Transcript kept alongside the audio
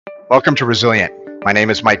Welcome to Resilient. My name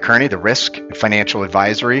is Mike Kearney, the Risk and Financial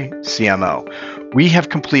Advisory CMO. We have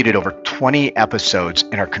completed over 20 episodes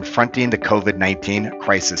in our Confronting the COVID-19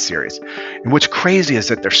 Crisis series. And what's crazy is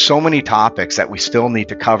that there's so many topics that we still need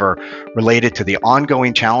to cover related to the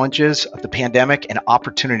ongoing challenges of the pandemic and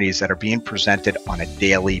opportunities that are being presented on a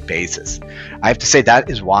daily basis. I have to say that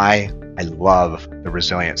is why I love the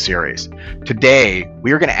Resilient series. Today,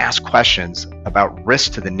 we are going to ask questions about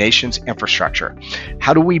risk to the nation's infrastructure.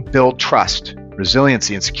 How do we build trust,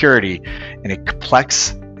 resiliency, and security in a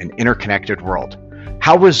complex and interconnected world?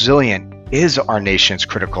 How resilient is our nation's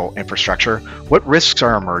critical infrastructure? What risks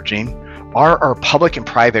are emerging? Are our public and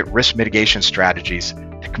private risk mitigation strategies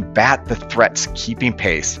to combat the threats keeping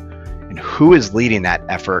pace? And who is leading that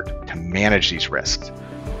effort to manage these risks?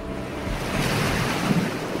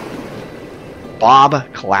 Bob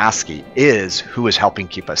Kolasky is who is helping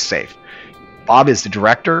keep us safe. Bob is the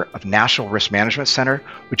Director of National Risk Management Center,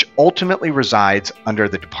 which ultimately resides under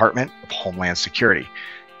the Department of Homeland Security.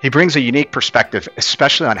 He brings a unique perspective,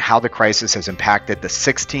 especially on how the crisis has impacted the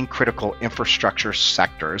 16 critical infrastructure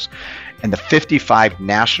sectors and the 55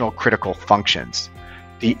 national critical functions.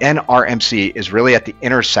 The NRMC is really at the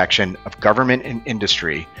intersection of government and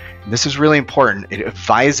industry. And this is really important. It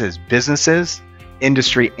advises businesses,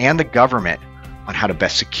 industry, and the government on how to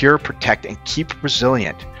best secure, protect, and keep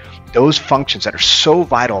resilient those functions that are so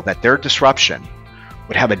vital that their disruption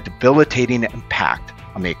would have a debilitating impact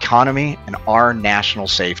on the economy and our national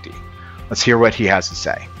safety. Let's hear what he has to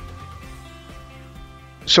say.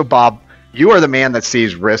 So, Bob, you are the man that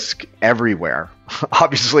sees risk everywhere,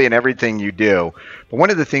 obviously in everything you do. But one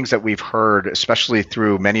of the things that we've heard, especially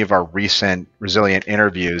through many of our recent Resilient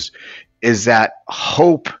interviews, is that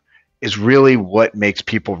hope is really what makes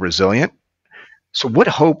people resilient. So what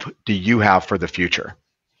hope do you have for the future?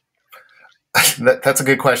 That's a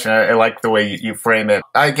good question. I like the way you frame it.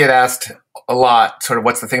 I get asked a lot, sort of,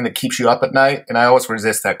 what's the thing that keeps you up at night? And I always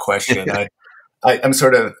resist that question. I'm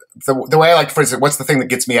sort of, the way I like to phrase it, what's the thing that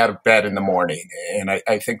gets me out of bed in the morning? And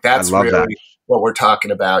I think that's really what we're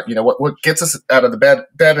talking about. You know, what gets us out of the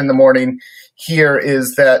bed in the morning here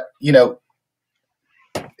is that, you know,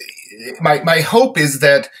 my hope is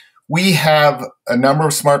that we have a number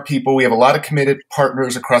of smart people. We have a lot of committed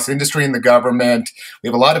partners across industry and the government. We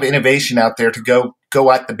have a lot of innovation out there to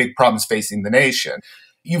go at the big problems facing the nation.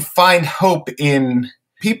 You find hope in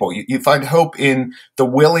people. You find hope in the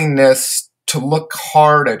willingness to look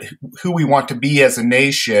hard at who we want to be as a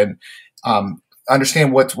nation,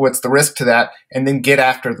 understand what's the risk to that, and then get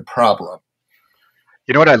after the problem.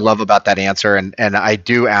 You know what I love about that answer, and I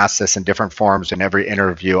do ask this in different forms in every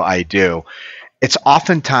interview I do. It's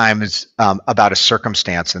oftentimes about a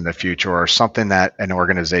circumstance in the future or something that an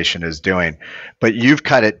organization is doing. But you've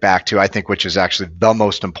cut it back to, I think, which is actually the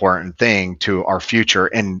most important thing to our future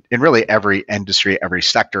in really every industry, every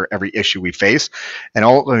sector, every issue we face. And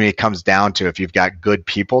ultimately, it comes down to if you've got good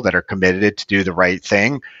people that are committed to do the right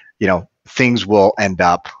thing, you know, things will end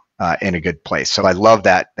up in a good place. So I love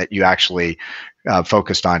that you actually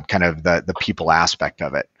focused on kind of the people aspect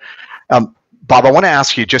of it. Bob, I want to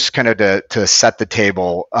ask you just kind of to set the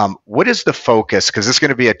table. What is the focus? Because this is going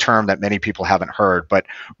to be a term that many people haven't heard, but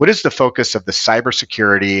what is the focus of the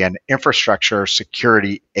Cybersecurity and Infrastructure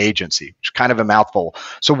Security Agency? Which is kind of a mouthful.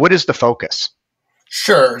 So what is the focus?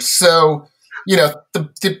 Sure. So, you know,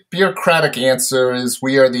 the bureaucratic answer is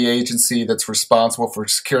we are the agency that's responsible for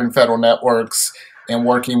securing federal networks and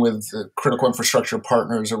working with critical infrastructure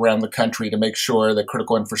partners around the country to make sure that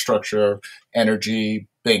critical infrastructure, energy,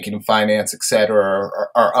 banking and finance, et cetera,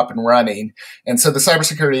 are up and running. And so the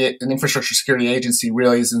Cybersecurity and Infrastructure Security Agency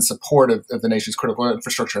really is in support of the nation's critical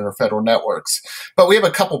infrastructure and our federal networks. But we have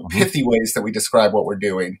a couple pithy ways that we describe what we're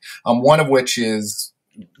doing, one of which is,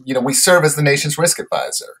 you know, we serve as the nation's risk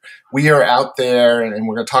advisor. We are out there, and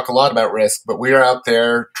we're going to talk a lot about risk, but we are out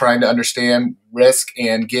there trying to understand risk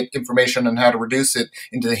and get information on how to reduce it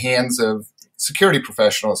into the hands of security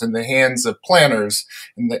professionals, in the hands of planners,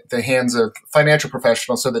 in the hands of financial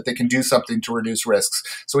professionals so that they can do something to reduce risks.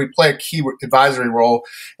 So we play a key advisory role.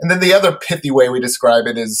 And then the other pithy way we describe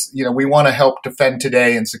it is, you know, we want to help defend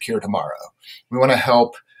today and secure tomorrow. We want to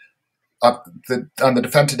help on the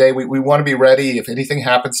defend today. We want to be ready if anything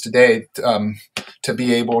happens today to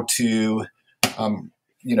be able to,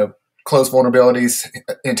 you know, close vulnerabilities,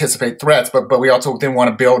 anticipate threats, but we also then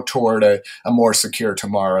want to build toward a more secure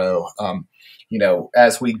tomorrow. You know,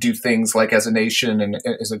 as we do things like as a nation and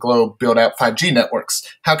as a globe build out 5G networks,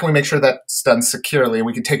 how can we make sure that's done securely and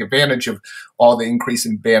we can take advantage of all the increase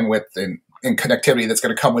in bandwidth and connectivity that's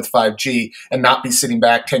going to come with 5G and not be sitting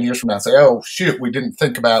back 10 years from now and say, oh, shoot, we didn't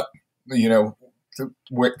think about, you know,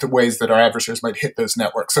 the ways that our adversaries might hit those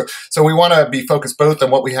networks. So we want to be focused both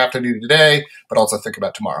on what we have to do today, but also think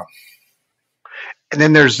about tomorrow. And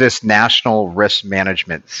then there's this National Risk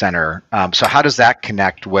Management Center. So how does that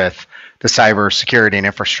connect with the Cybersecurity and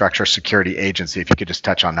Infrastructure Security Agency? If you could just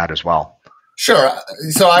touch on that as well. Sure.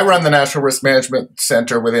 So I run the National Risk Management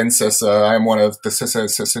Center within CISA. I'm one of the CISA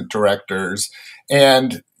assistant directors.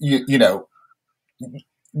 And,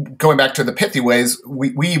 going back to the pithy ways,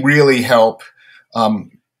 we really help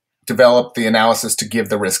develop the analysis to give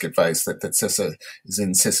the risk advice that CISA is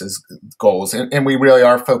in CISA's goals. And we really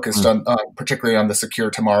are focused on particularly on the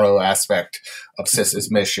secure tomorrow aspect of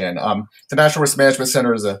CISA's mission. The National Risk Management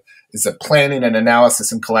Center is a planning and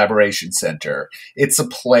analysis and collaboration center. It's a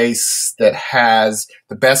place that has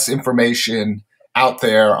the best information out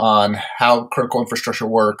there on how critical infrastructure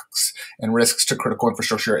works and risks to critical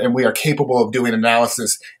infrastructure. And we are capable of doing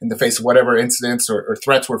analysis in the face of whatever incidents or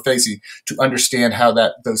threats we're facing to understand how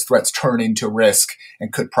those threats turn into risk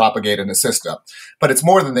and could propagate in the system. But it's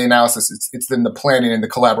more than the analysis. It's then the planning and the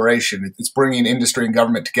collaboration. It's bringing industry and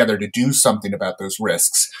government together to do something about those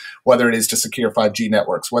risks, whether it is to secure 5G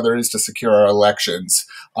networks, whether it is to secure our elections.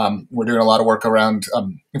 We're doing a lot of work around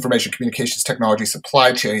information communications technology,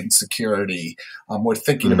 supply chain security. We're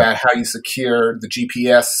thinking about how you secure the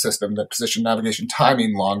GPS system, the position, navigation,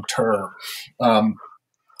 timing long term.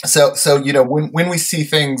 So when we see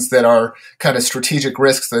things that are kind of strategic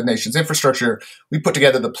risks to the nation's infrastructure, we put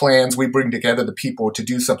together the plans, we bring together the people to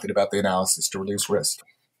do something about the analysis to reduce risk.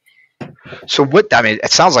 So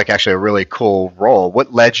it sounds like actually a really cool role.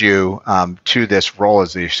 What led you to this role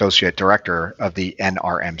as the Associate Director of the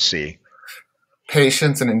NRMC?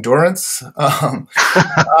 Patience and endurance.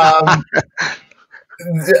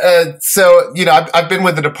 So, I've been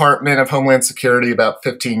with the Department of Homeland Security about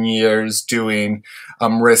 15 years doing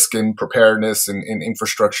risk and preparedness and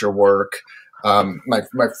infrastructure work. My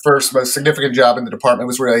first most significant job in the department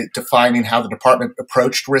was really defining how the department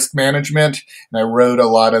approached risk management. And I wrote a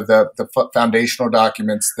lot of the foundational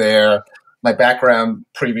documents there. My background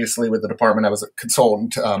previously with the department, I was a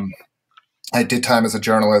consultant. I did time as a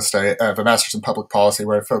journalist. I have a master's in public policy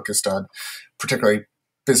where I focused on particularly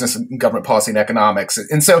business and government policy and economics.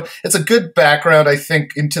 And so it's a good background, I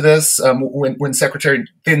think, into this. When then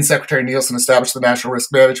Secretary Nielsen established the National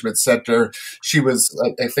Risk Management Center, she was,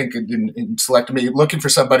 I think, in selecting me, looking for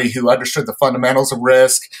somebody who understood the fundamentals of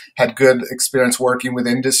risk, had good experience working with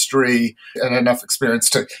industry, and enough experience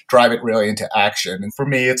to drive it really into action. And for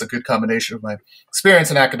me, it's a good combination of my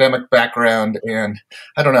experience and academic background. And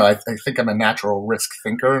I don't know, I think I'm a natural risk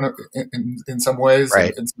thinker in some ways.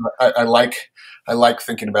 Right. And so I like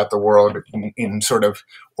thinking about the world in sort of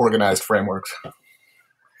organized frameworks.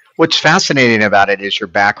 What's fascinating about it is your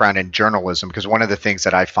background in journalism, because one of the things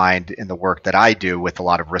that I find in the work that I do with a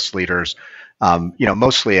lot of risk leaders,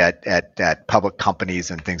 mostly at public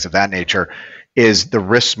companies and things of that nature, is the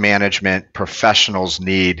risk management professionals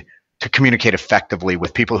need to communicate effectively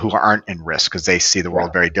with people who aren't in risk because they see the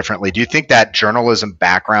world very differently. Do you think that journalism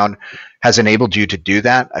background has enabled you to do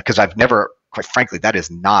that? Because quite frankly, that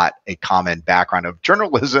is not a common background of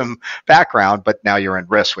journalism background, but now you're in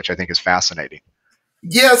risk, which I think is fascinating.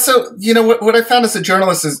 Yeah, so, what I found as a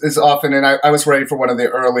journalist is often, and I was writing for one of the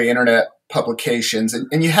early internet publications,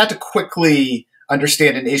 and you had to quickly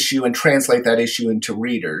understand an issue and translate that issue into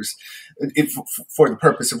readers for the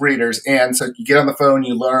purpose of readers. And so you get on the phone,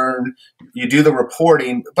 you learn, you do the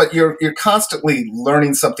reporting, but you're constantly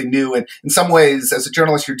learning something new. And in some ways, as a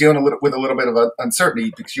journalist, you're dealing with a little bit of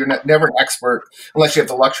uncertainty because you're never an expert unless you have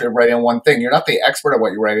the luxury of writing on one thing. You're not the expert at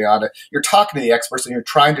what you're writing on. You're talking to the experts and you're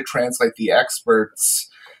trying to translate the experts'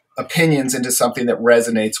 opinions into something that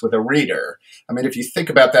resonates with a reader. I mean, if you think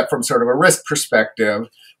about that from sort of a risk perspective,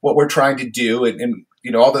 what we're trying to do, and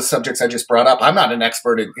all the subjects I just brought up, I'm not an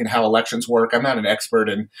expert in how elections work. I'm not an expert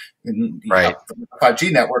in right. How the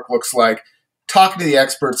 5G network looks like. Talking to the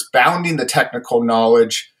experts, bounding the technical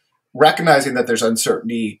knowledge, recognizing that there's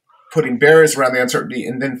uncertainty, putting barriers around the uncertainty,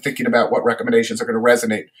 and then thinking about what recommendations are going to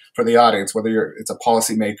resonate for the audience, whether it's a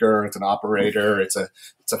policymaker, it's an operator, it's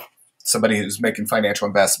somebody who's making financial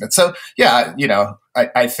investments. So, yeah,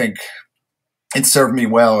 I think it served me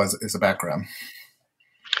well as a background.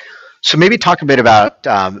 So maybe talk a bit about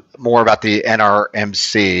more about the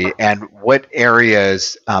NRMC and what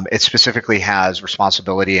areas it specifically has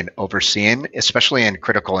responsibility in overseeing, especially in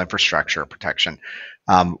critical infrastructure protection,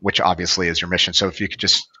 which obviously is your mission. So if you could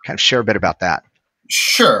just kind of share a bit about that.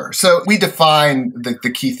 Sure. So we define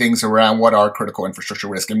the key things around what are critical infrastructure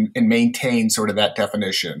risk and maintain sort of that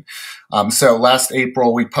definition. So last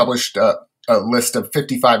April, we published a a list of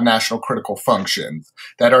 55 national critical functions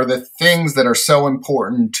that are the things that are so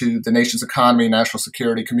important to the nation's economy, national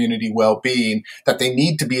security, community well-being, that they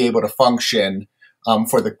need to be able to function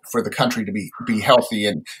for the country to be healthy.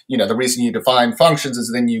 And the reason you define functions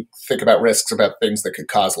is then you think about risks about things that could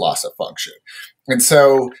cause loss of function. And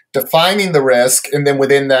so defining the risk, and then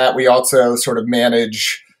within that we also sort of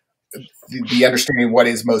manage the understanding what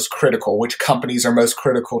is most critical, which companies are most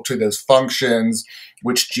critical to those functions,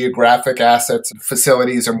 which geographic assets and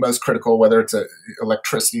facilities are most critical, whether it's an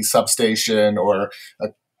electricity substation or a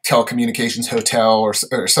telecommunications hotel or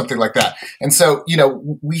something like that. And so,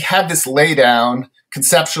 we have this lay down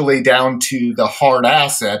conceptually down to the hard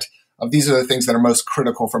asset of these are the things that are most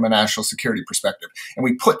critical from a national security perspective. And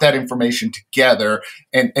we put that information together.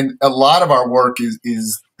 And a lot of our work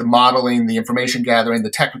is the modeling, the information gathering, the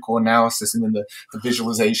technical analysis, and then the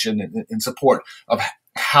visualization and support of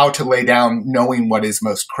how to lay down knowing what is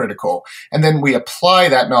most critical. And then we apply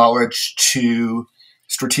that knowledge to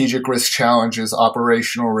strategic risk challenges,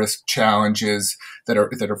 operational risk challenges that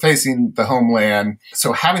are facing the homeland.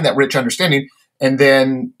 So having that rich understanding and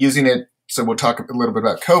then using it. So we'll talk a little bit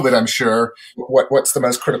about COVID, I'm sure. What's the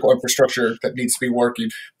most critical infrastructure that needs to be working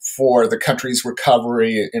for the country's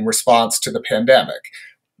recovery in response to the pandemic?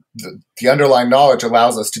 The underlying knowledge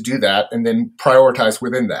allows us to do that and then prioritize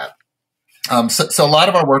within that. So a lot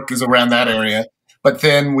of our work is around that area. But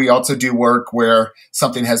then we also do work where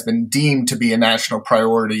something has been deemed to be a national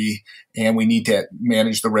priority and we need to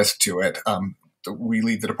manage the risk to it. We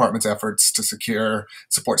lead the department's efforts to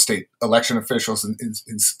support state election officials in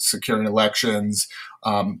securing elections.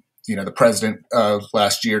 The president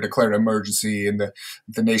last year declared an emergency in the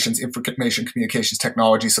nation's information communications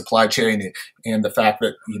technology supply chain, and the fact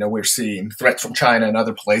that we're seeing threats from China and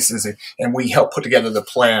other places, and we help put together the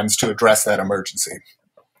plans to address that emergency.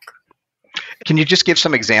 Can you just give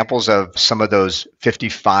some examples of some of those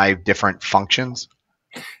 55 different functions?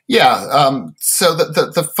 Yeah. So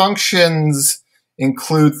the functions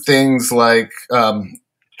include things like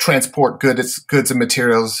transport goods and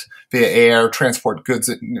materials via air, transport goods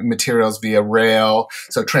and materials via rail.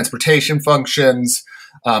 So transportation functions,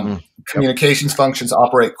 communications functions,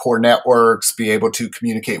 operate core networks, be able to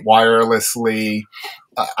communicate wirelessly,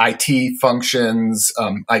 IT functions,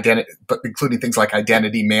 but including things like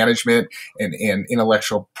identity management and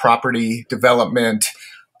intellectual property development.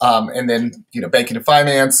 And then, banking and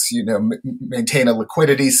finance, maintain a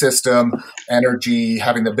liquidity system, energy,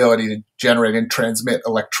 having the ability to generate and transmit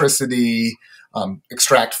electricity,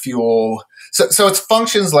 extract fuel. So it's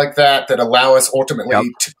functions like that allow us ultimately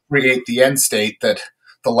to create the end state that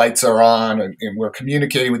the lights are on and we're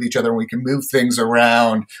communicating with each other and we can move things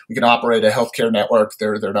around. We can operate a healthcare network.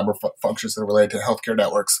 There are a number of functions that are related to healthcare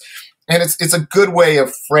networks. And it's a good way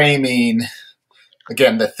of framing,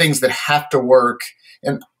 again, the things that have to work.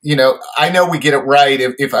 And, I know we get it right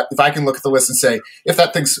if I can look at the list and say, if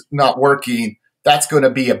that thing's not working, that's going to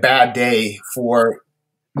be a bad day for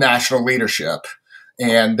national leadership.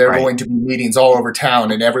 And there are going to be meetings all over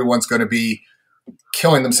town and everyone's going to be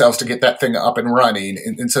killing themselves to get that thing up and running.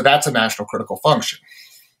 And so that's a national critical function.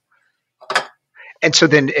 And so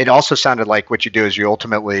then it also sounded like what you do is you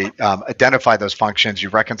ultimately identify those functions, you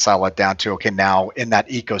reconcile it down to, okay, now in that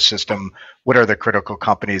ecosystem, what are the critical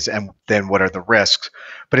companies and then what are the risks?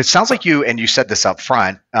 But it sounds like you, and you said this up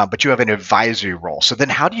front, but you have an advisory role. So then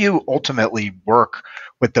how do you ultimately work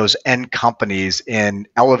with those end companies in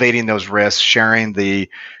elevating those risks, sharing the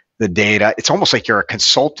data? It's almost like you're a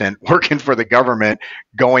consultant working for the government,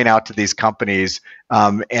 going out to these companies,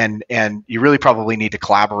 and you really probably need to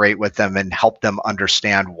collaborate with them and help them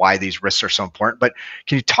understand why these risks are so important. But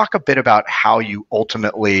can you talk a bit about how you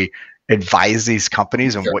ultimately advise these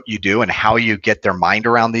companies and what you do and how you get their mind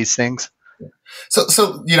around these things?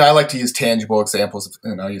 So I like to use tangible examples,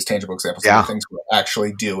 and I'll use tangible examples of the things we're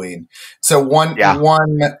actually doing. So one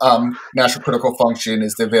national critical function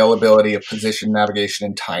is the availability of position, navigation,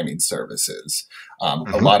 and timing services. A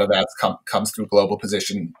lot of that comes through global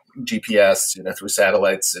position, GPS, through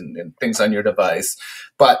satellites and things on your device.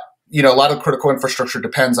 But a lot of critical infrastructure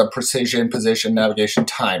depends on precision, position, navigation,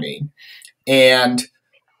 timing, and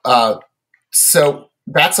so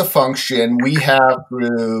that's a function we have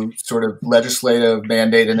through sort of legislative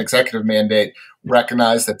mandate and executive mandate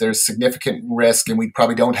recognize that there's significant risk and we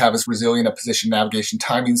probably don't have as resilient a position, navigation,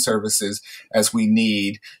 timing services as we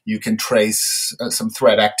need. You can trace some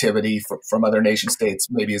threat activity from other nation states,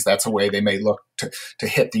 maybe as that's a way they may look to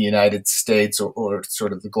hit the United States or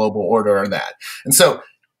sort of the global order on that. And so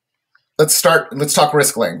let's talk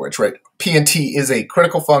risk language, right? P&T is a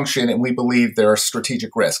critical function and we believe there are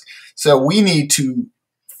strategic risks. So we need to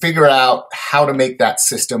figure out how to make that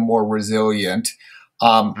system more resilient.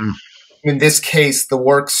 In this case, the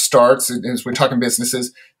work starts, as we're talking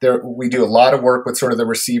businesses, we do a lot of work with sort of the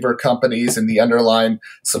receiver companies and the underlying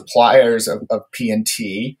suppliers of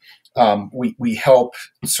P&T. We help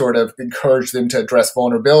sort of encourage them to address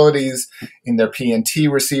vulnerabilities in their P&T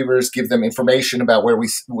receivers, give them information about where we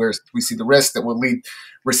see the risk that will lead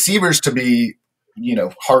receivers to be,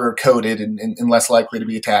 harder coded and less likely to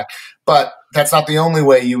be attacked. But that's not the only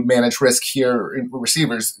way you manage risk here in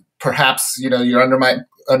receivers. Perhaps, your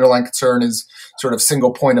underlying concern is sort of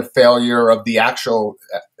single point of failure of the actual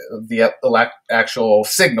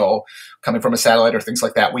signal coming from a satellite or things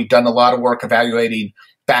like that. We've done a lot of work evaluating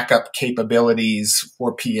backup capabilities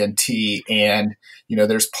for P&T, and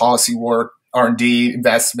there's policy work, R&D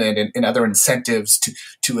investment, and other incentives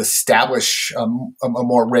to establish a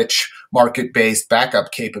more rich market-based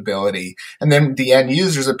backup capability. And then the end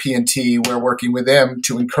users of P&T, we're working with them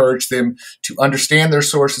to encourage them to understand their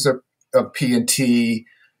sources of P&T,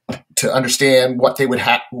 to understand what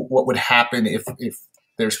would happen if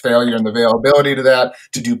there's failure and availability to that,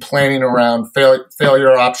 to do planning around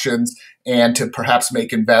failure options, and to perhaps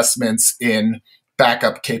make investments in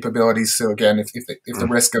backup capabilities. So again, if the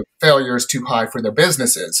risk of failure is too high for their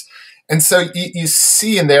businesses. And so you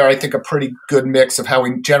see in there, I think, a pretty good mix of how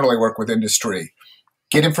we generally work with industry.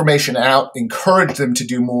 Get information out, encourage them to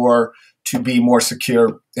do more, to be more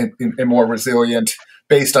secure and more resilient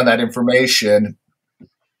based on that information.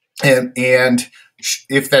 And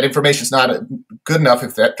if that information is not good enough,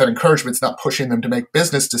 if that encouragement is not pushing them to make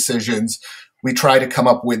business decisions, we try to come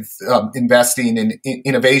up with investing in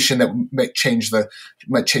innovation that might change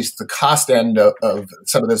the cost end of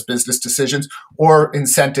some of those business decisions, or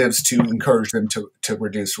incentives to encourage them to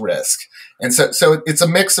reduce risk. And so it's a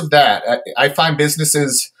mix of that. I find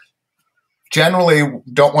businesses generally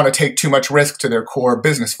don't want to take too much risk to their core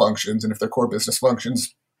business functions, and if their core business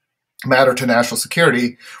functions matter to national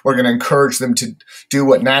security, we're going to encourage them to do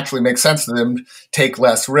what naturally makes sense to them, take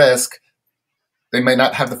less risk. They may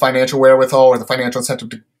not have the financial wherewithal or the financial incentive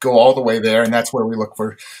to go all the way there, and that's where we look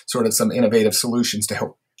for sort of some innovative solutions to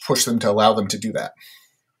help push them, to allow them to do that.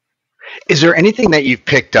 Is there anything that you've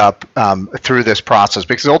picked up through this process?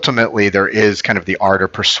 Because ultimately there is kind of the art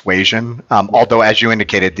of persuasion, although as you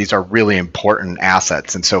indicated, these are really important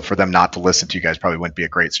assets. And so for them not to listen to you guys probably wouldn't be a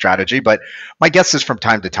great strategy. But my guess is from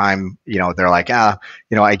time to time, they're like, I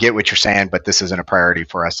get what you're saying, but this isn't a priority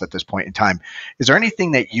for us at this point in time. Is there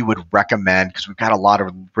anything that you would recommend? Because we've got a lot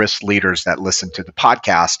of risk leaders that listen to the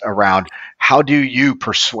podcast around how do you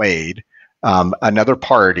persuade another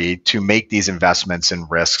party to make these investments in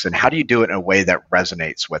risks, and how do you do it in a way that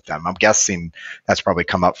resonates with them? I'm guessing that's probably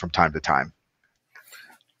come up from time to time.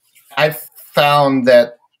 I've found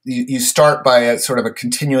that you start by a sort of a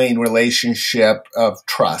continuing relationship of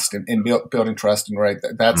trust and building trust, and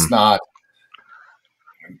that's not,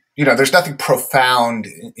 there's nothing profound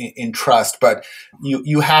in trust, but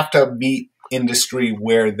you have to meet industry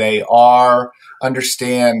where they are,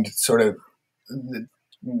 understand sort of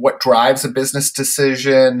what drives a business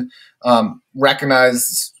decision,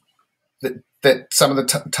 recognize that some of the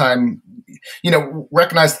time,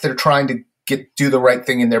 recognize that they're trying to do the right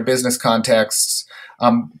thing in their business contexts,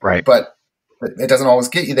 right? But it doesn't always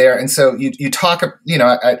get you there. And so you talk,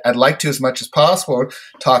 I'd like to, as much as possible,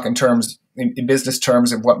 talk in business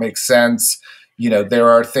terms of what makes sense. There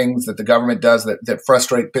are things that the government does that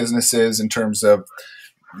frustrate businesses in terms of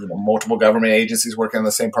multiple government agencies working on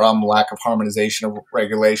the same problem, lack of harmonization of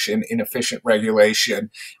regulation, inefficient regulation.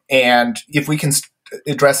 And if we can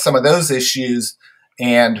address some of those issues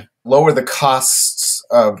and lower the costs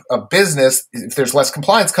of business, if there's less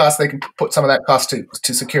compliance costs, they can put some of that cost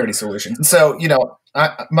to security solutions. And so,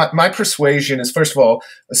 my persuasion is, first of all,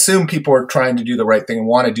 assume people are trying to do the right thing and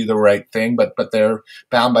want to do the right thing, but they're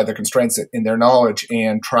bound by the constraints in their knowledge,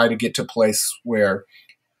 and try to get to a place where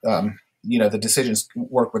the decisions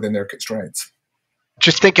work within their constraints.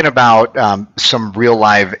 Just thinking about some real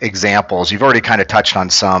live examples, you've already kind of touched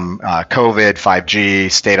on some COVID,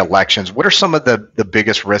 5G, state elections. What are some of the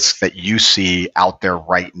biggest risks that you see out there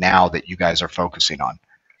right now that you guys are focusing on?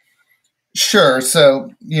 Sure.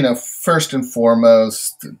 So, first and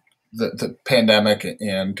foremost, the pandemic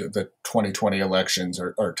and the 2020 elections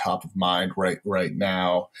are top of mind right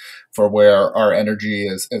now for where our energy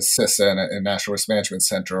as CISA and National Risk Management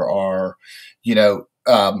Center are.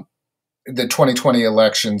 The 2020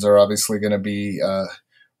 elections are obviously going to be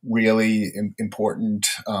really important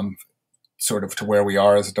sort of to where we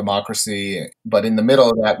are as a democracy. But in the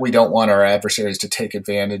middle of that, we don't want our adversaries to take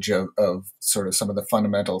advantage of sort of some of the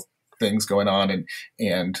fundamental things going on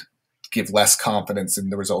and give less confidence in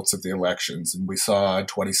the results of the elections. And we saw in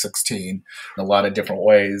 2016 in a lot of different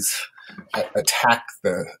ways attack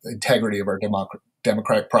the integrity of our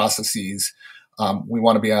democratic processes. We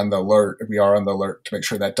want to be on the alert. We are on the alert to make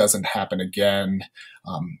sure that doesn't happen again,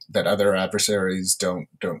 that other adversaries don't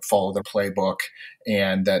follow their playbook,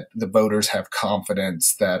 and that the voters have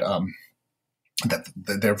confidence that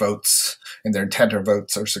their votes and their intent of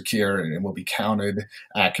votes are secure and will be counted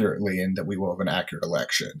accurately, and that we will have an accurate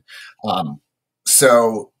election.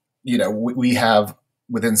 So, we have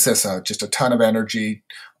within CISA just a ton of energy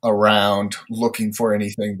around looking for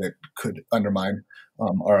anything that could undermine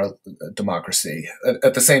our democracy.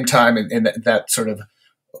 At the same time, and that sort of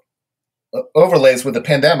overlays with the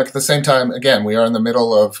pandemic. At the same time, again, we are in the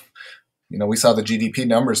middle of, we saw the GDP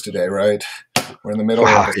numbers today, right? We're in the middle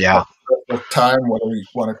of time, whether we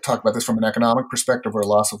want to talk about this from an economic perspective or a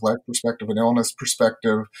loss of life perspective, an illness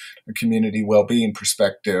perspective, a community well-being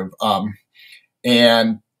perspective.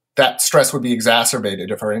 And that stress would be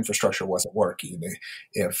exacerbated if our infrastructure wasn't working,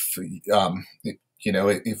 if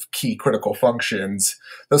key critical functions,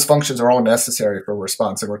 those functions are all necessary for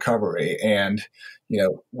response and recovery. And,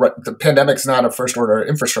 the pandemic's not a first order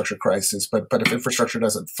infrastructure crisis, but if infrastructure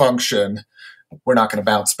doesn't function, we're not going to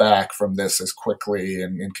bounce back from this as quickly,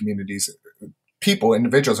 and communities,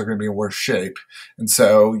 individuals are going to be in worse shape. And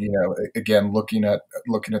so, again, looking at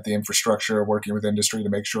the infrastructure, working with industry to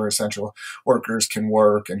make sure essential workers can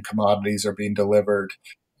work and commodities are being delivered.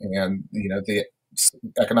 And, the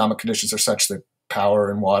economic conditions are such that power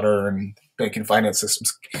and water and banking finance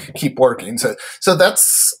systems keep working. So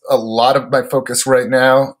that's a lot of my focus right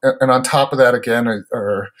now. And on top of that, again,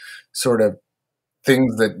 are sort of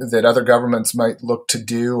things that other governments might look to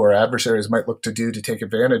do, or adversaries might look to do, to take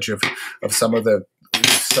advantage of some of the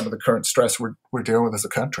current stress we're dealing with as a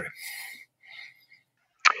country.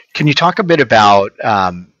 Can you talk a bit about,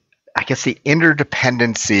 the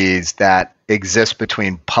interdependencies that exist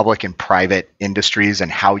between public and private industries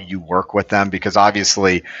and how you work with them? Because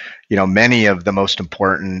obviously, many of the most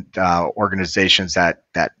important organizations that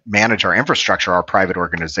manage our infrastructure are private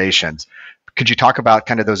organizations. Could you talk about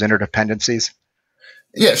kind of those interdependencies?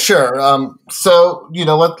 Yeah, sure. So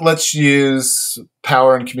let's use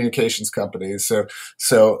power and communications companies.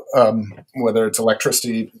 So whether it's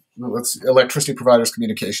electricity providers,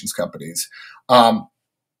 communications companies,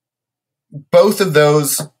 both of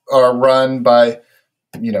those are run by,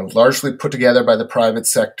 largely put together by the private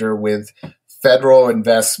sector, with federal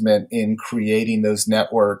investment in creating those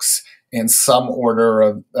networks and some order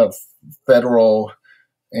of federal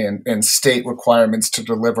and state requirements to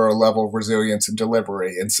deliver a level of resilience and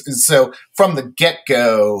delivery. And so from the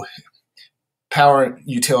get-go, power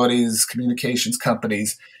utilities, communications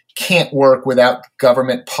companies can't work without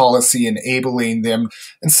government policy enabling them.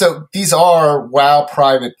 And so these are, while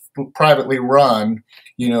privately run,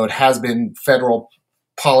 it has been federal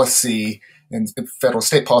policy and federal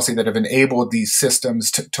state policy that have enabled these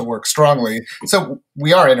systems to work strongly. So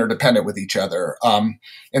we are interdependent with each other.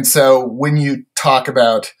 And so when you talk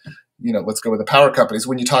about, let's go with the power companies,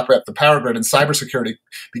 when you talk about the power grid and cybersecurity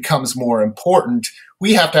becomes more important,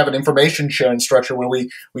 we have to have an information sharing structure where we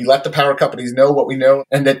let the power companies know what we know,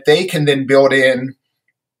 and that they can then build in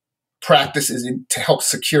practices to help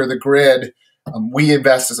secure the grid. We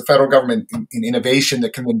invest as a federal government in innovation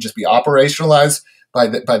that can then just be operationalized by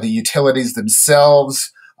the utilities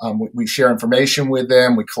themselves. We share information with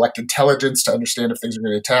them. We collect intelligence to understand if things are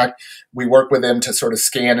going to attack. We work with them to sort of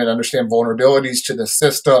scan and understand vulnerabilities to the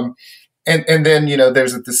system. And then,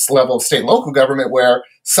 there's this level of state and local government where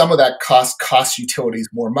some of that costs utilities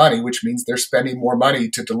more money, which means they're spending more money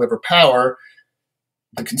to deliver power.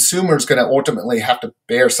 The consumer is going to ultimately have to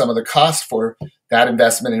bear some of the cost for that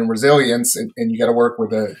investment in resilience. And you got to work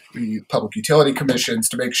with the public utility commissions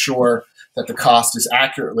to make sure that the cost is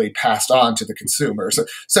accurately passed on to the consumer.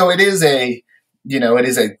 So it is a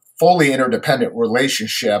fully interdependent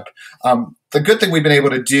relationship. The good thing we've been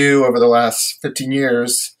able to do over the last 15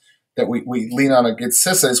 years that we lean on against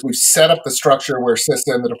CISA is we've set up the structure where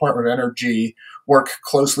CISA and the Department of Energy work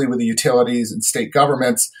closely with the utilities and state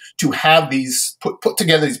governments to have these put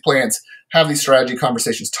together these plans, have these strategy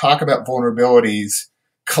conversations, talk about vulnerabilities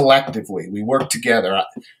collectively. We work together.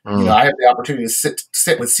 I have the opportunity to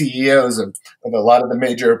sit with CEOs of a lot of the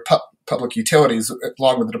major public utilities,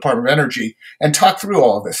 along with the Department of Energy, and talk through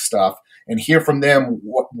all of this stuff and hear from them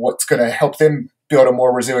what's going to help them build a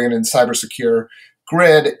more resilient and cyber secure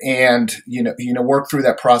grid, and work through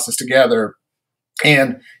that process together.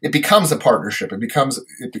 And it becomes a partnership. It becomes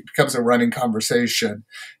a running conversation.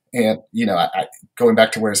 And going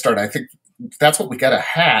back to where I started, I think that's what we got to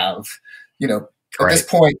have. At this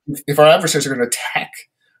point, if our adversaries are going to attack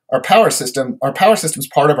our power system is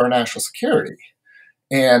part of our national security.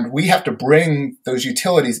 And we have to bring those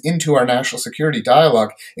utilities into our national security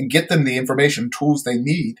dialogue and get them the information tools they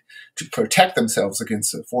need to protect themselves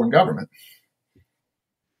against a foreign government.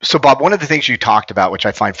 So, Bob, one of the things you talked about, which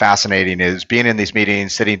I find fascinating, is being in these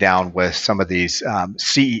meetings, sitting down with some of these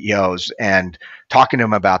CEOs and talking to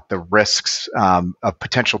them about the risks of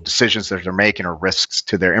potential decisions that they're making or risks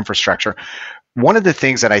to their infrastructure. One of the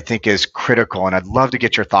things that I think is critical, and I'd love to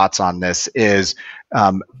get your thoughts on this, is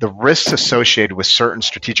the risks associated with certain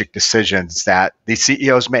strategic decisions that the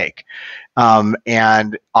CEOs make.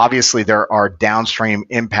 And obviously, there are downstream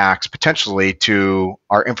impacts potentially to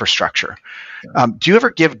our infrastructure. Do you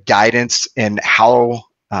ever give guidance in how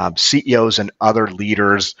CEOs and other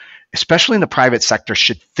leaders, especially in the private sector,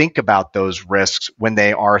 should think about those risks when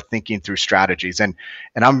they are thinking through strategies? And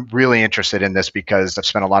I'm really interested in this because I've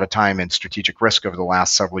spent a lot of time in strategic risk over the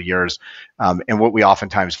last several years. And what we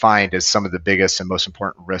oftentimes find is some of the biggest and most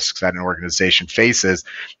important risks that an organization faces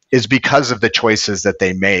is because of the choices that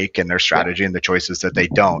they make in their strategy and the choices that they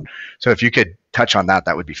don't. So if you could touch on that,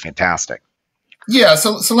 that would be fantastic. Yeah,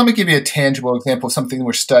 so let me give you a tangible example of something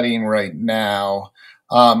we're studying right now.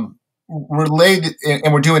 Related,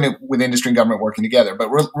 and we're doing it with industry and government working together, but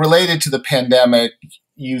related to the pandemic,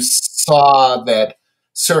 you saw that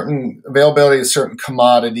certain availability of certain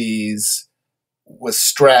commodities was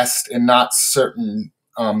stressed and not certain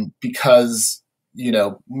because,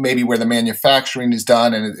 maybe where the manufacturing is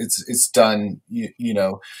done and it's done,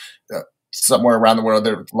 somewhere around the world.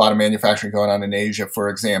 There's a lot of manufacturing going on in Asia, for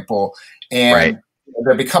example. And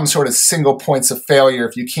there become sort of single points of failure.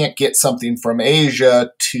 If you can't get something from Asia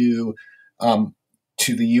to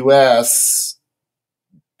the U.S.,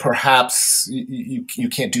 perhaps you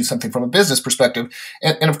can't do something from a business perspective.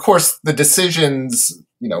 And of course, the decisions,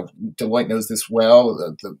 Deloitte knows this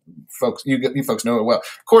well. The folks, you folks know it well.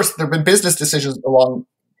 Of course, there have been business decisions along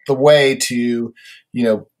the way to,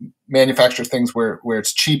 manufacture things where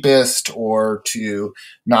it's cheapest, or to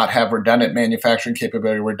not have redundant manufacturing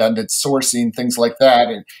capability, redundant sourcing, things like that,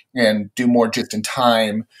 and do more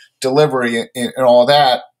just-in-time delivery and all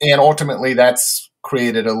that. And ultimately, that's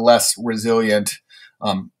created a less resilient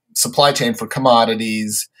supply chain for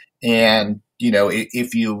commodities. And,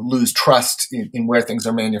 if you lose trust in where things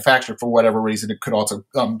are manufactured for whatever reason, it could also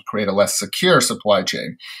create a less secure supply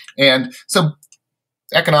chain. And so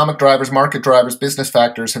economic drivers, market drivers, business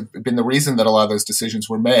factors have been the reason that a lot of those decisions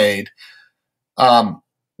were made.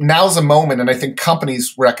 Now's a moment, and I think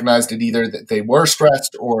companies recognized it either that they were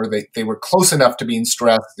stressed or they were close enough to being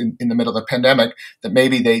stressed in the middle of the pandemic that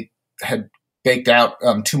maybe they had baked out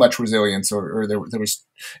too much resilience, or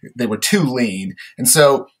they were too lean. And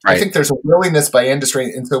so I think there's a willingness by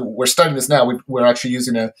industry, and so we're studying this now. We're actually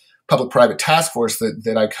using a public-private task force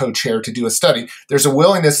that I co-chair to do a study. There's a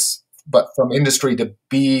willingness but from industry to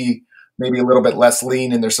be maybe a little bit less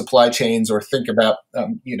lean in their supply chains, or think about,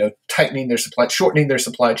 tightening their shortening their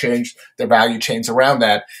supply chains, their value chains around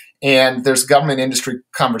that. And there's government industry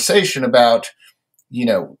conversation about,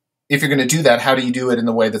 if you're going to do that, how do you do it in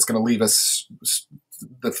the way that's going to leave us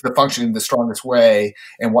the functioning the strongest way,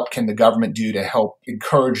 and what can the government do to help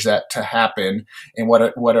encourage that to happen, and what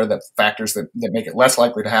are the factors that make it less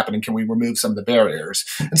likely to happen, and can we remove some of the barriers?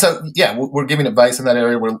 And so, we're giving advice in that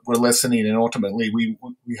area. We're listening, and ultimately we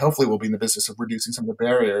hopefully will be in the business of reducing some of the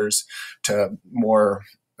barriers to more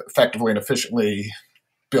effectively and efficiently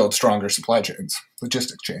build stronger supply chains,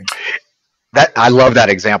 logistic chains. That I love that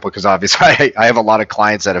example because obviously I have a lot of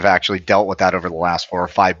clients that have actually dealt with that over the last 4 or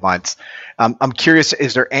 5 months. I'm curious,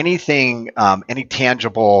 is there anything, any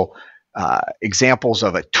tangible examples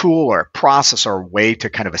of a tool or a process or a way to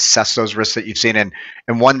kind of assess those risks that you've seen?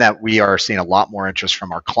 And one that we are seeing a lot more interest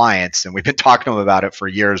from our clients, and we've been talking to them about it for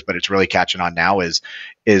years, but it's really catching on now, is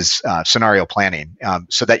scenario planning,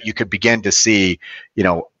 so that you could begin to see,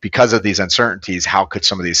 because of these uncertainties, how could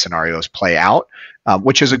some of these scenarios play out?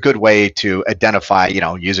 Which is a good way to identify,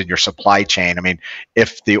 using your supply chain. I mean,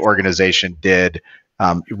 if the organization did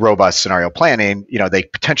robust scenario planning, they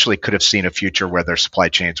potentially could have seen a future where their supply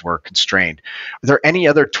chains were constrained. Are there any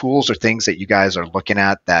other tools or things that you guys are looking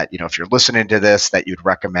at that, if you're listening to this, that you'd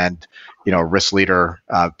recommend, a risk leader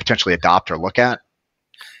potentially adopt or look at?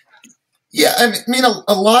 Yeah, I mean,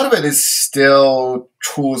 a lot of it is still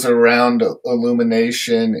tools around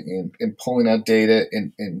illumination and pulling out data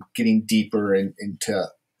and getting deeper into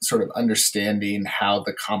sort of understanding how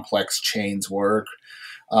the complex chains work.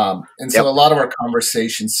 And so a lot of our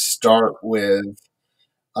conversations start with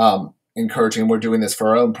encouraging, we're doing this for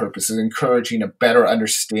our own purposes, encouraging a better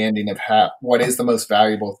understanding of what is the most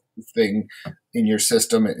valuable thing in your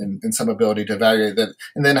system and some ability to evaluate that,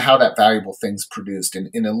 and then how that valuable thing's produced, and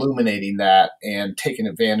illuminating that and taking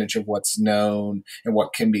advantage of what's known and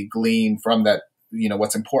what can be gleaned from that,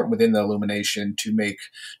 what's important within the illumination to make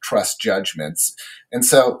trust judgments. And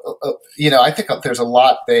so, I think there's a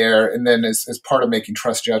lot there. And then as part of making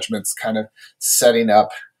trust judgments, kind of setting up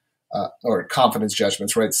or confidence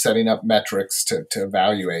judgments, right? Setting up metrics to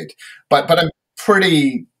evaluate. But I'm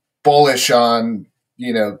pretty bullish on,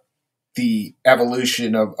 the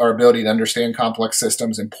evolution of our ability to understand complex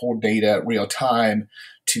systems and pull data at real time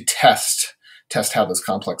to test how those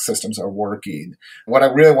complex systems are working. What I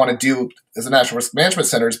really want to do as a National Risk Management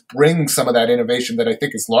Center is bring some of that innovation that I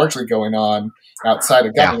think is largely going on outside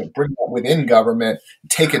of government, bring that within government,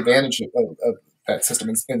 take advantage of that system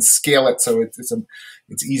and scale it so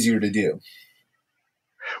it's easier to do.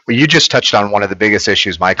 Well, you just touched on one of the biggest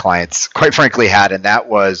issues my clients, quite frankly, had, and that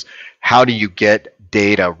was how do you get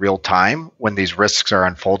data real time when these risks are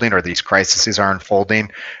unfolding or these crises are unfolding?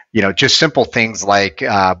 Just simple things like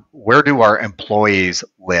where do our employees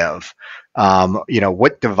live?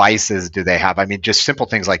 What devices do they have? I mean, just simple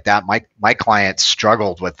things like that. My clients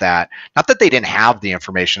struggled with that. Not that they didn't have the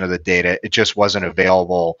information or the data, it just wasn't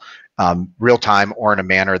available real time or in a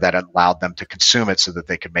manner that allowed them to consume it so that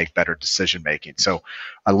they could make better decision making. So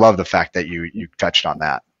I love the fact that you touched on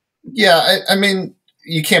that. Yeah, I mean,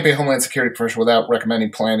 you can't be a Homeland Security professional without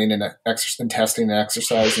recommending planning and testing and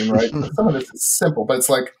exercising, right? Some of this is simple, but it's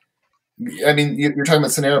like, I mean, you're talking about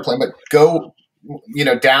scenario planning, but go,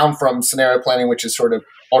 down from scenario planning, which is sort of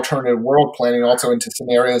alternative world planning, also into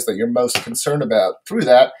scenarios that you're most concerned about through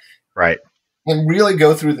that. Right. And really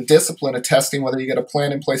go through the discipline of testing whether you get a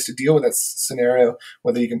plan in place to deal with that scenario,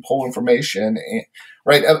 whether you can pull information.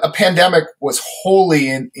 Right. A pandemic was wholly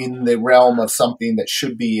in the realm of something that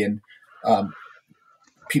should be in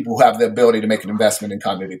people who have the ability to make an investment in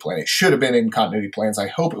continuity planning. It should have been in continuity plans. I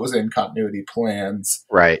hope it was in continuity plans.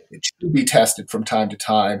 Right. It should be tested from time to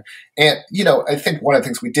time. And, I think one of the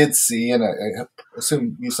things we did see, and I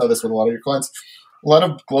assume you saw this with a lot of your clients, a lot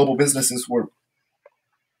of global businesses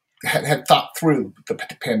had thought through the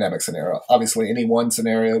pandemic scenario. Obviously, any one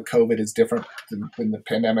scenario, COVID is different than the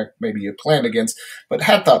pandemic maybe you planned against, but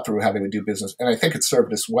had thought through how they would do business. And I think it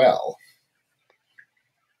served us well.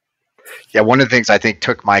 Yeah, one of the things I think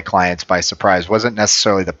took my clients by surprise wasn't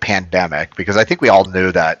necessarily the pandemic, because I think we all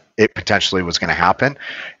knew that it potentially was going to happen.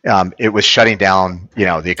 It was shutting down,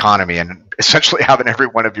 the economy and essentially having every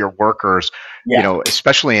one of your workers,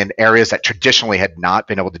 especially in areas that traditionally had not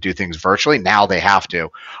been able to do things virtually. Now they have to.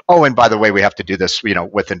 Oh, and by the way, we have to do this,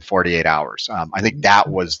 within 48 hours. I think that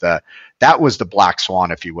was the black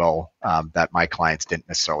swan, if you will, that my clients didn't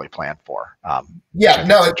necessarily plan for.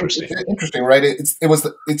 It's interesting, right? It's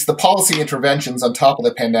the policy interventions on top of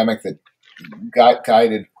the pandemic that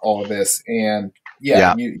guided all of this, and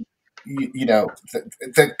that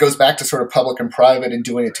goes back to sort of public and private and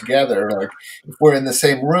doing it together. Like if we're in the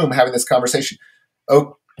same room having this conversation,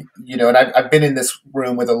 and I've been in this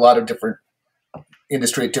room with a lot of different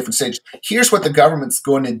industry at different stages. Here's what the government's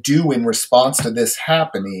going to do in response to this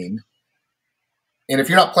happening. And if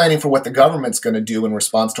you're not planning for what the government's going to do in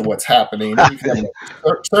response to what's happening,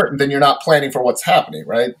 certain, then you're not planning for what's happening,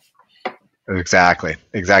 right? Exactly.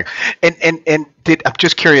 And I'm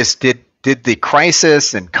just curious, did the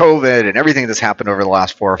crisis and COVID and everything that's happened over the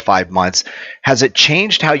last 4 or 5 months, has it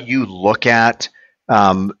changed how you look at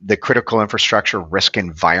the critical infrastructure risk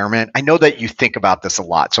environment? I know that you think about this a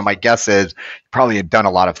lot, so my guess is you probably have done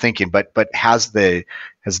a lot of thinking. But has the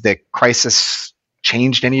crisis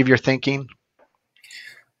changed any of your thinking?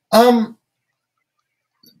 A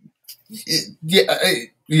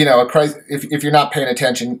crisis. If you're not paying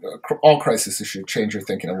attention, all crises should change your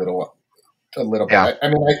thinking a little bit. I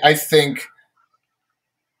mean, I think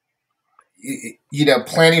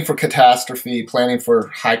planning for catastrophe, planning for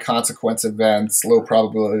high consequence events, low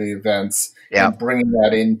probability events, and bringing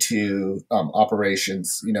that into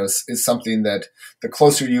operations, is something that the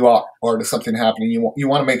closer you are to something happening, you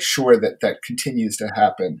want to make sure that continues to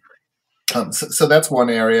happen. So that's one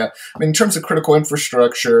area. I mean, in terms of critical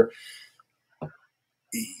infrastructure,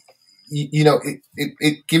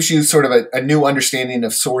 it gives you sort of a new understanding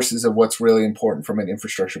of sources of what's really important from an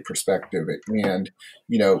infrastructure perspective. And,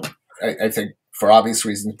 I think for obvious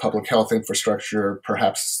reasons, public health infrastructure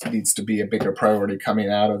perhaps needs to be a bigger priority coming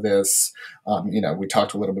out of this. We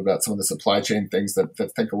talked a little bit about some of the supply chain things that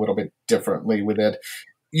think a little bit differently with it.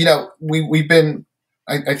 We've been,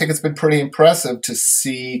 I think it's been pretty impressive to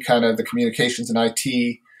see kind of the communications and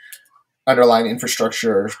IT underlying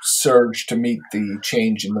infrastructure surge to meet the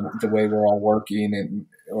change in the way we're all working, and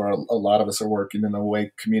or a lot of us are working, in the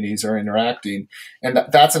way communities are interacting. And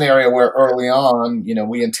that's an area where early on,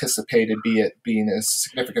 we anticipated being a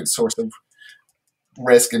significant source of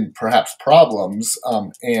risk and perhaps problems,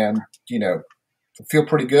 and feel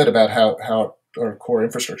pretty good about how our core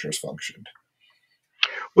infrastructure has functioned.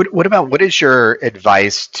 What is your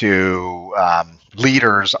advice to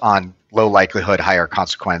leaders on low likelihood, higher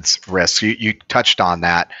consequence risks? You touched on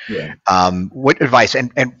that. Yeah. What advice?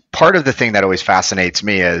 And part of the thing that always fascinates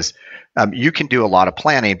me is you can do a lot of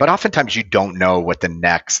planning, but oftentimes you don't know what the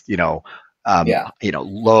next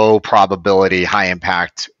low probability, high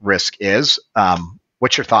impact risk is.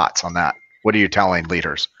 What's your thoughts on that? What are you telling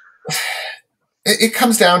leaders? It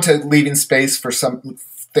comes down to leaving space for some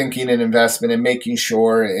thinking and investment and making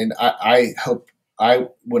sure, and I hope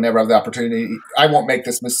whenever I have the opportunity, I won't make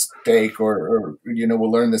this mistake or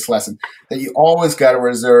we'll learn this lesson, that you always got to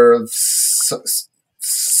reserve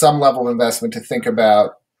some level of investment to think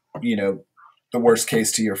about, the worst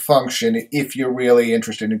case to your function if you're really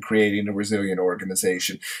interested in creating a resilient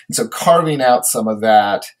organization. And so carving out some of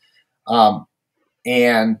that,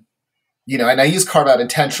 and I use carve out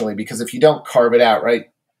intentionally, because if you don't carve it out, right,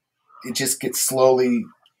 it just gets slowly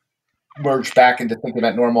merged back into thinking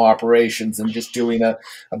about normal operations and just doing a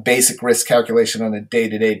basic risk calculation on a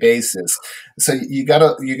day-to-day basis. So you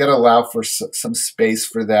gotta allow for some space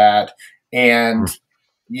for that, and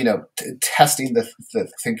testing the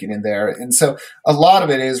thinking in there. And so a lot of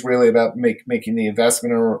it is really about making the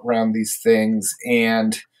investment around these things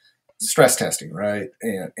and stress testing, right?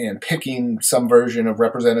 And picking some version of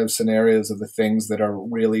representative scenarios of the things that are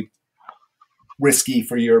really risky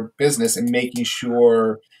for your business, and making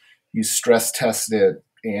sure you stress test it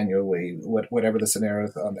annually, whatever the scenario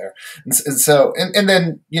is on there. And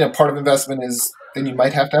then, part of investment is then you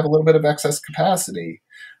might have to have a little bit of excess capacity,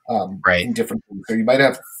 right, in different things. So you might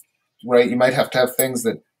have to have things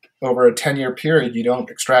that over a 10-year period, you don't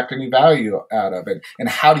extract any value out of it. And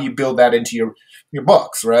how do you build that into your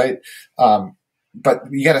books, right? But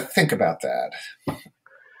you got to think about that.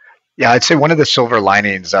 Yeah, I'd say one of the silver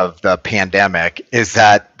linings of the pandemic is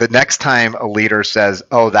that the next time a leader says,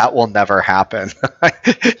 "Oh, that will never happen,"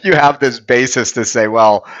 you have this basis to say,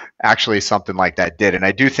 well, actually something like that did. And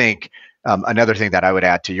I do think another thing that I would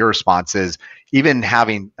add to your response is even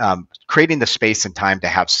having creating the space and time to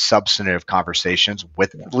have substantive conversations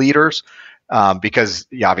with leaders. Because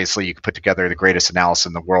obviously you can put together the greatest analysis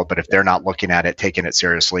in the world, but if they're not looking at it, taking it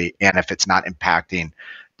seriously, and if it's not impacting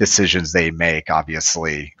decisions they make,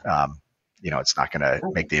 obviously, it's not going to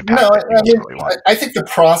make the impact that you really want. I think the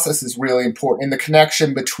process is really important, and the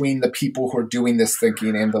connection between the people who are doing this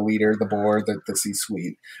thinking and the leader, the board, the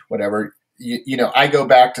C-suite, whatever. I go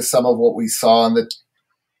back to some of what we saw in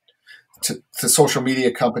to social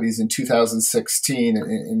media companies in 2016,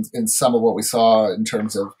 and some of what we saw in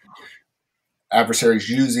terms of adversaries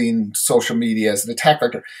using social media as an attack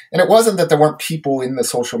vector. And it wasn't that there weren't people in the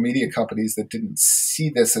social media companies that didn't see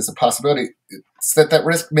this as a possibility. It's that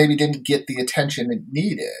risk maybe didn't get the attention it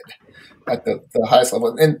needed at the highest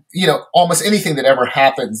level. And, almost anything that ever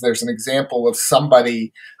happens, there's an example of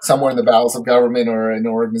somebody somewhere in the bowels of government or an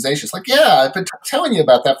organization. It's like, yeah, I've been telling you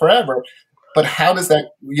about that forever. But how does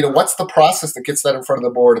that, what's the process that gets that in front of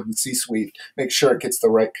the board and the C-suite, make sure it gets the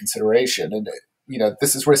right consideration? And,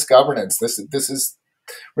 this is risk governance. This is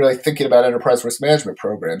really thinking about enterprise risk management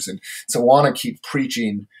programs. And so I want to keep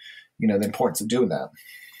preaching, the importance of doing that.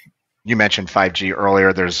 You mentioned 5G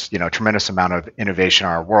earlier. There's, a tremendous amount of innovation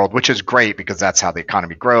in our world, which is great because that's how the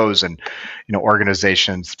economy grows and,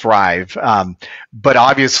 organizations thrive. But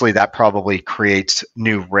obviously that probably creates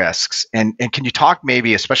new risks. And can you talk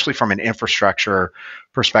maybe, especially from an infrastructure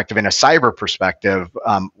perspective and a cyber perspective,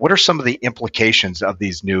 what are some of the implications of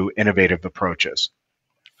these new innovative approaches?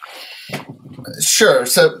 Sure.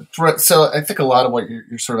 So I think a lot of what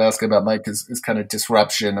you're sort of asking about, Mike, is kind of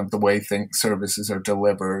disruption of the way services are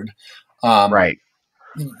delivered. Right.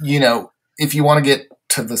 If you want to get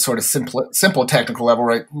to the sort of simple technical level,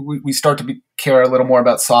 right, we start to care a little more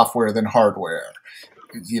about software than hardware.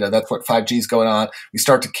 That's what 5G is going on. We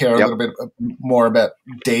start to care a little bit more about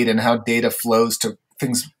data and how data flows to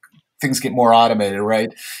things. Things get more automated,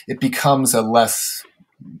 right? It becomes a less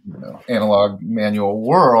analog manual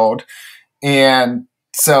world. And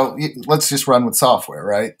so let's just run with software,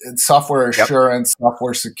 right? And software assurance,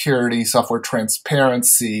 software security, software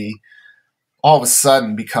transparency, all of a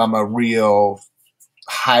sudden become a real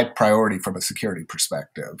high priority from a security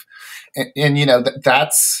perspective. And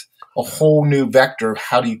that's a whole new vector of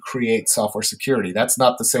how do you create software security. That's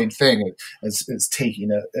not the same thing as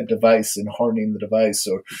taking a device and hardening the device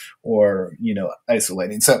or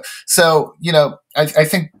isolating. So I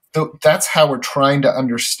think that's how we're trying to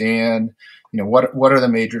understand what are the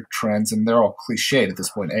major trends, and they're all cliched at this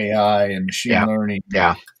point: AI and machine learning,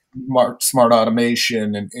 smart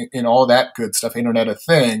automation, and all that good stuff, Internet of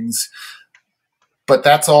Things. But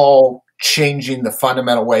that's all changing the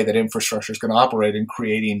fundamental way that infrastructure is going to operate and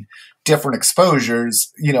creating different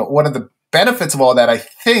exposures. One of the benefits of all that, I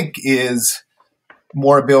think, is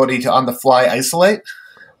more ability to on the fly isolate,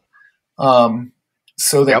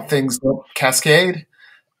 so that things don't cascade.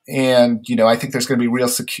 And I think there's going to be real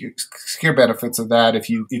secure benefits of that if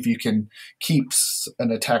you can keep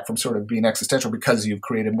an attack from sort of being existential, because you've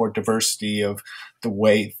created more diversity of the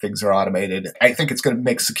way things are automated. I think it's going to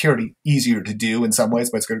make security easier to do in some ways,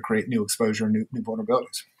 but it's going to create new exposure and new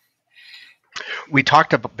vulnerabilities. We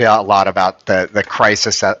talked a lot about the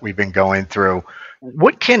crisis that we've been going through.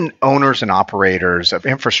 What can owners and operators of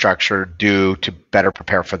infrastructure do to better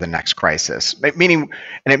prepare for the next crisis? Meaning,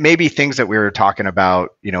 and it may be things that we were talking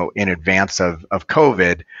about, in advance of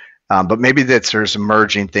COVID, but maybe there's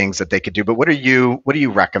emerging things that they could do. But what are you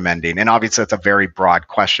recommending? And obviously, that's a very broad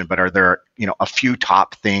question. But are there, a few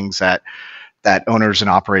top things that owners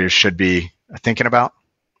and operators should be thinking about?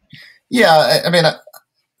 Yeah, I mean,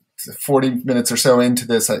 40 minutes or so into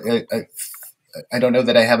this, I don't know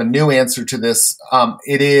that I have a new answer to this.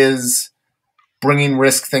 It is bringing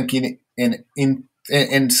risk thinking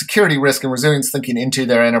in security risk and resilience thinking into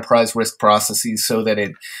their enterprise risk processes, so that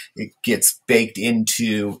it gets baked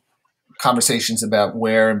into conversations about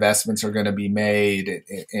where investments are going to be made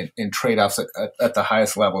and trade-offs at the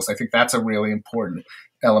highest levels. I think that's a really important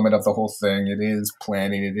element of the whole thing. It is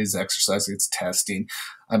planning, it is exercising, it's testing.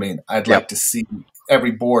 I mean, I'd like to see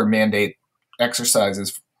every board mandate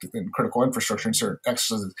exercises in critical infrastructure and certain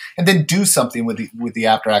exercises, and then do something with the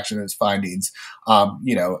after action of its findings.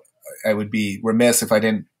 I would be remiss if I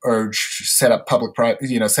didn't urge set up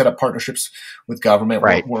partnerships with government,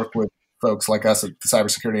 work with folks like us at the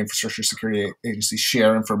Cybersecurity Infrastructure Security Agency,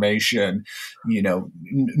 share information. You never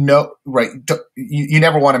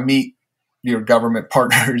want to meet your government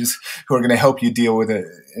partners who are going to help you deal with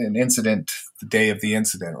an incident the day of the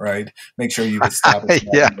incident, right? Make sure you've established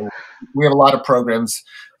that. We have a lot of programs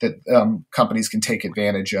that companies can take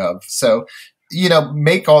advantage of. So,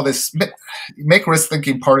 make all this, make risk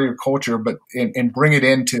thinking part of your culture, but and bring it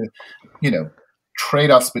into,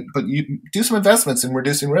 trade-offs, but you do some investments in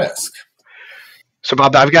reducing risk. So,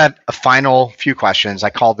 Bob, I've got a final few questions.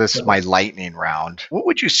 I call this my lightning round. What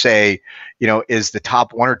would you say, is the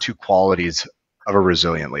top one or two qualities of a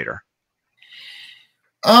resilient leader?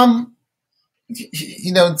 In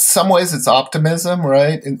some ways it's optimism,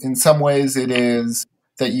 right? In some ways it is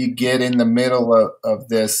that you get in the middle of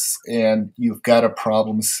this and you've got a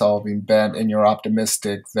problem solving bent, and you're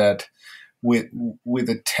optimistic that with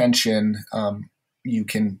attention, you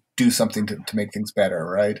can do something to make things better,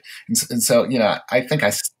 right? And so, I think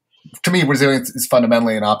to me, resilience is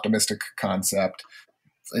fundamentally an optimistic concept.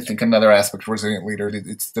 I think another aspect of resilient leader,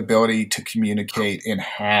 it's the ability to communicate and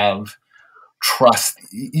have trust.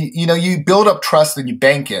 You build up trust and you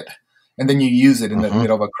bank it, and then you use it in the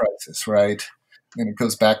middle of a crisis, right? And it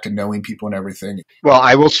goes back to knowing people and everything. Well,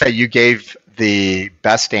 I will say you gave the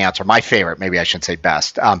best answer, my favorite, maybe I shouldn't say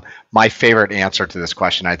best, my favorite answer to this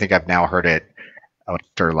question. I think I've now heard it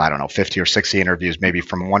after, 50 or 60 interviews, maybe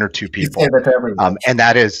from one or two people. And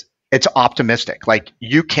that is, it's optimistic. Like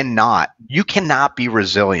you cannot be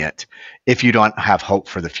resilient if you don't have hope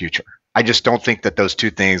for the future. I just don't think that those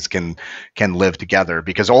two things can live together,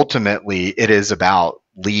 because ultimately it is about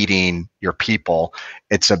leading your people.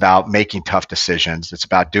 It's about making tough decisions. It's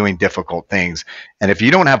about doing difficult things. And if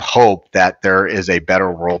you don't have hope that there is a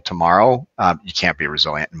better world tomorrow, you can't be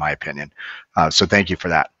resilient, in my opinion. So thank you for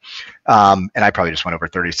that. And I probably just went over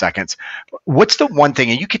 30 seconds. What's the one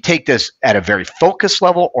thing, and you could take this at a very focused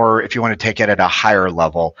level, or if you want to take it at a higher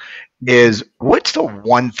level, is what's the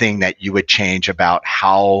one thing that you would change about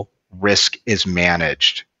how risk is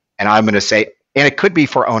managed? And I'm going to say, and it could be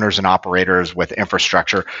for owners and operators with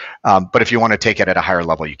infrastructure, but if you want to take it at a higher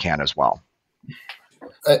level, you can as well.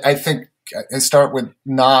 I think I start with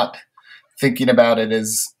not thinking about it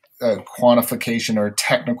as a quantification or a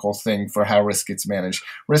technical thing for how risk gets managed.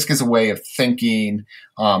 Risk is a way of thinking,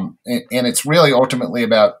 and it's really ultimately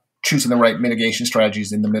about choosing the right mitigation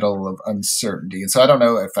strategies in the middle of uncertainty. And so I don't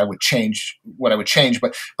know if I would change what I would change,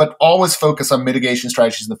 but always focus on mitigation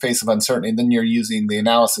strategies in the face of uncertainty. And then you're using the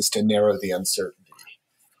analysis to narrow the uncertainty.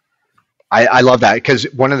 I love that, because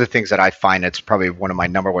one of the things that I find, it's probably one of my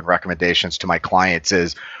number one recommendations to my clients,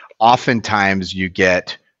 is oftentimes you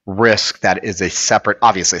get risk that is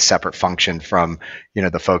obviously a separate function from,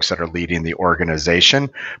 the folks that are leading the organization.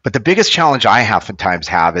 But the biggest challenge I oftentimes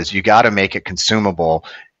have is you got to make it consumable,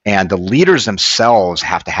 and the leaders themselves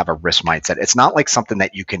have to have a risk mindset. It's not like something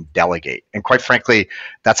that you can delegate. And quite frankly,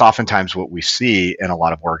 that's oftentimes what we see in a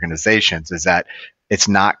lot of organizations, is that it's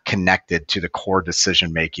not connected to the core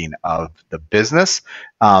decision making of the business.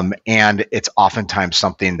 And it's oftentimes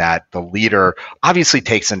something that the leader obviously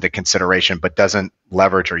takes into consideration, but doesn't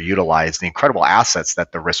leverage or utilize the incredible assets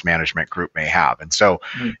that the risk management group may have. And so,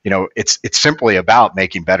 it's simply about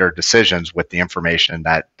making better decisions with the information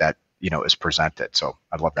that is presented. So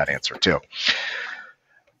I love that answer too.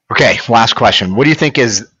 Okay, last question. What do you think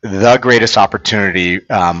is the greatest opportunity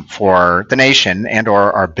for the nation and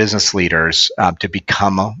or our business leaders to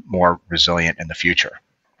become more resilient in the future?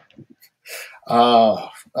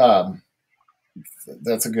 That's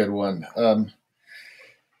a good one.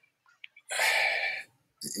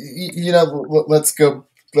 Let's go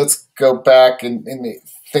back and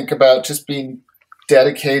think about just being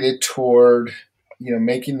dedicated toward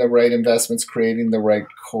making the right investments, creating the right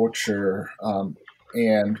culture,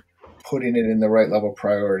 and putting it in the right level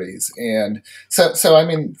priorities. And so I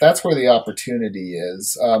mean, that's where the opportunity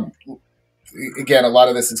is. Again, a lot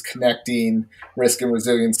of this is connecting risk and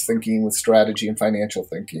resilience thinking with strategy and financial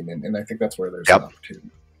thinking. And I think that's where there's an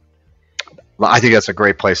opportunity. Well, I think that's a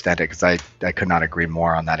great place to end it, because I could not agree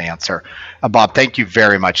more on that answer. Bob, thank you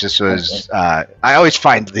very much. This was, I always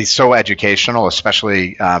find these so educational,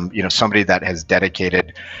 especially, somebody that has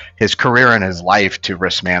dedicated his career and his life to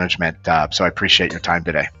risk management. So I appreciate your time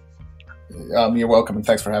today. You're welcome. And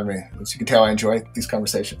thanks for having me. As you can tell, I enjoy these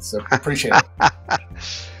conversations. So appreciate it.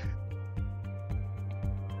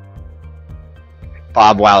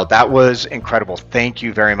 Bob, wow, that was incredible. Thank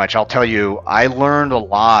you very much. I'll tell you, I learned a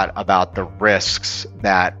lot about the risks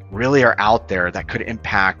that really are out there that could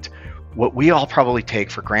impact what we all probably take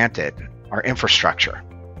for granted, our infrastructure.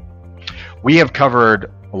 We have covered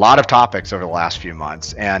a lot of topics over the last few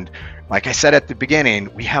months. And like I said at the beginning,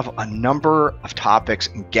 we have a number of topics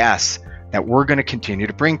and guests that we're going to continue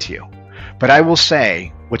to bring to you. But I will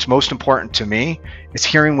say, what's most important to me is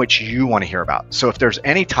hearing what you want to hear about. So if there's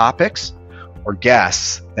any topics or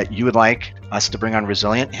guests that you would like us to bring on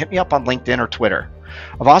Resilient, hit me up on LinkedIn or Twitter.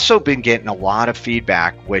 I've also been getting a lot of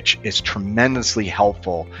feedback, which is tremendously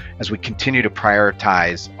helpful as we continue to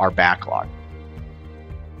prioritize our backlog.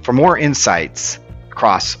 For more insights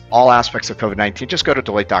across all aspects of COVID-19, just go to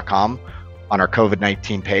Deloitte.com on our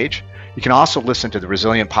COVID-19 page. You can also listen to the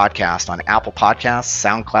Resilient podcast on Apple Podcasts,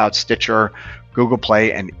 SoundCloud, Stitcher, Google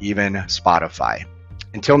Play, and even Spotify.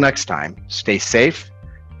 Until next time, stay safe,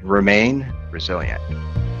 remain resilient.